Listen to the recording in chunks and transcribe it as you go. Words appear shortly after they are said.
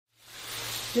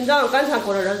今早上刚才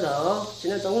过了点肉，今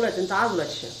天中午来蒸炸肉来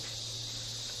吃。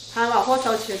看了火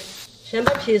烧起，先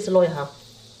把皮子落一下。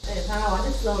哎，看了挖的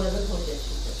时候那个头些皮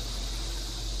子。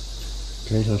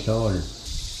真像小娃儿。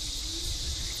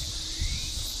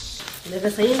那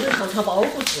个声音就像炒包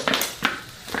谷子。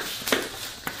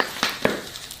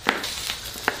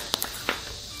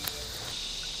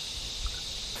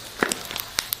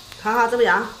看哈怎么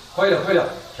样？可以了，可以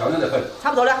了，漂亮得很。差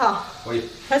不多了哈。可以。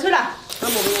开水来，把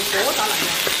馍给我锅炸烂了。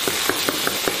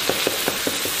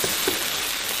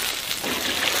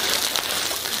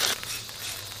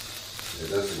这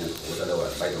段时间拖着了哇，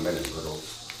买那么多。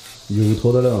又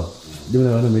拖到了，你们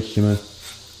在外头没吃吗？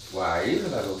外头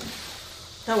那个。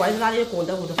在外头哪里过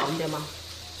得屋头方便嘛？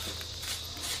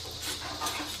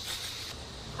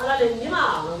他那能的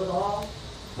嘛，那么多。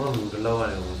我路都老了，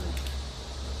我说。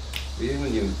因为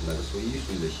你那个水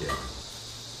属于这些。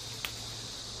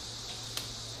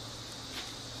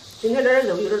今天这儿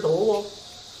肉有点多哦。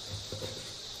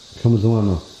全部蒸完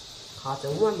了。哈，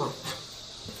蒸完嘛，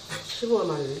吃不完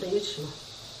嘛，日等有吃嘛。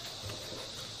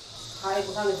还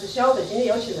不他们是晓得今天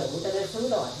要吃肉，在那手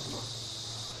到外头嘛。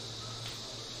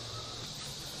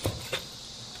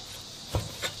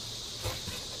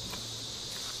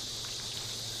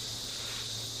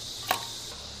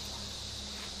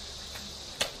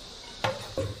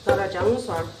倒点姜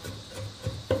蒜，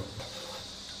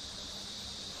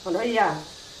放点盐，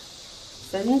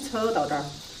生抽倒点儿，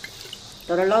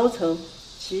倒点老抽，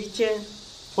鸡精，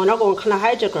放点看来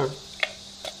海蜇根儿。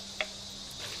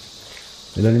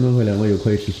等到你们回来，我又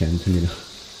可以吃现成的了。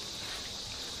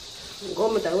我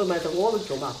们单位嘛，就我们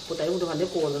做嘛，不单位的话，你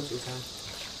个人做噻。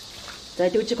再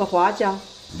丢几个花椒。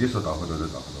你说到好多就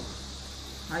到好多。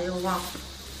还有哇，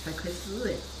还可以撕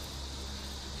哎。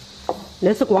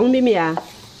那是光米面。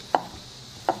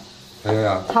还有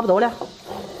呀。差不多了。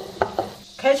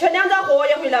客全2张荷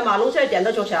叶回来嘛，弄起来垫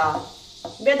到脚下，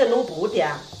免得弄不垫。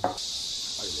哎，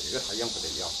那个太痒不得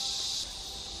了。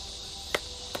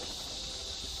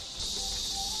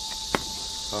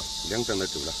好，2张就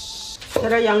够了。加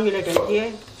点洋芋来垫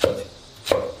底。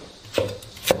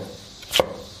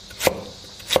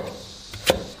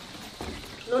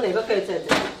弄那个格子，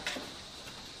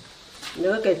那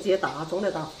个格子也大，装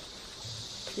得到。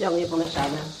洋芋放在下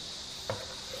面，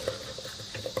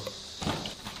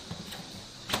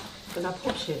给它铺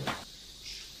皮。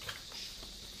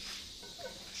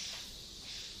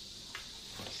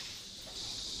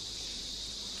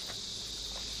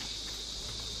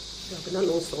要给它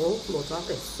弄松，莫抓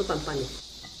得死板板的。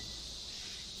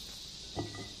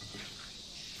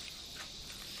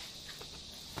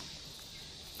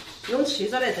用气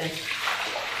子来蒸，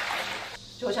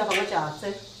脚下放个夹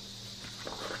子，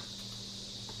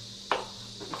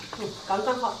刚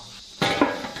刚好。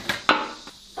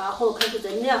大火开始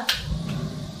蒸了，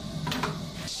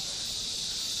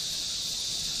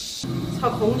炒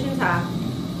空心菜、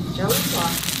姜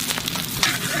蒜。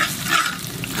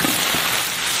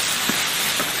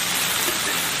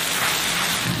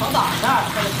炒大点儿，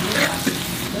炒得轻点儿，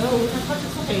然后它炒起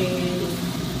出黑。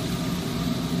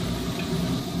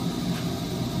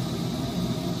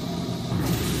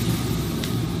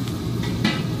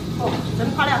哦，蒸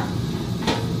好了，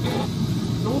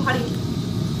弄好的，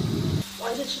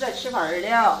晚上起来吃饭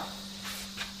了。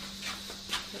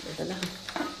等等，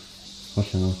好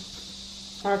香啊！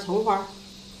撒点葱花。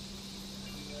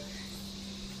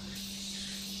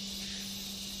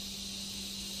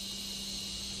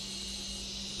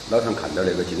老唐看到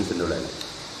那个精神都来了。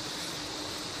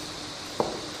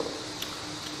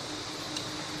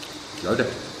要得。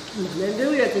那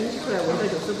柳叶蒸起出来味道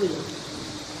就是不一样。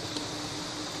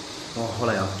哦，好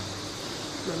来呀！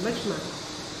慢慢吃嘛，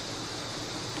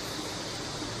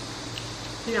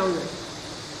很养人。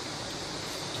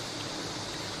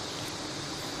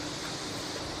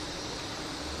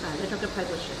来，这就给排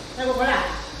骨吃。排骨过来。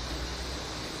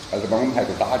还是把我们排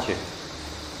骨打起，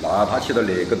那他起到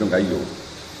那个都该用。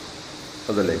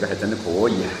他说那个还真的可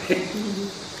以。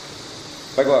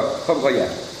排骨可不可以？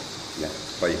呀，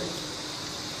可以。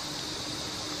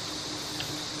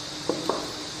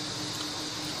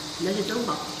那些整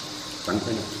好。3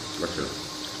块呢，我吃了。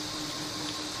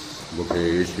不客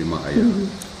气嘛，哎呀。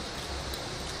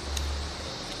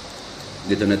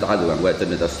你整的打肉啊，我还整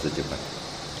得到10几块。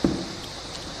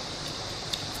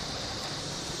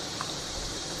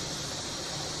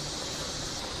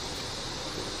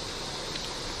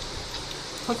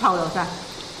好潮了噻。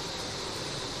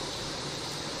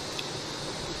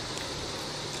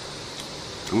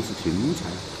刚是青菜，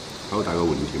好大个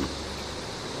问题嘛。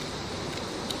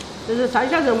这是3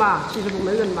小肉嘛，其实不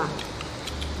焖人嘛。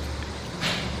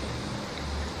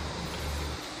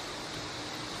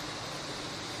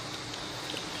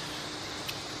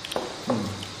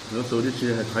那个手里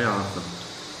起还插牙齿。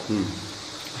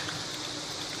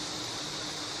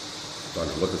算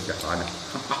了，我是下呢，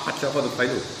吃好多菜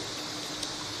肉。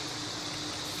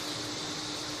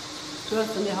主要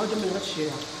是你好久没那个吃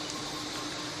了。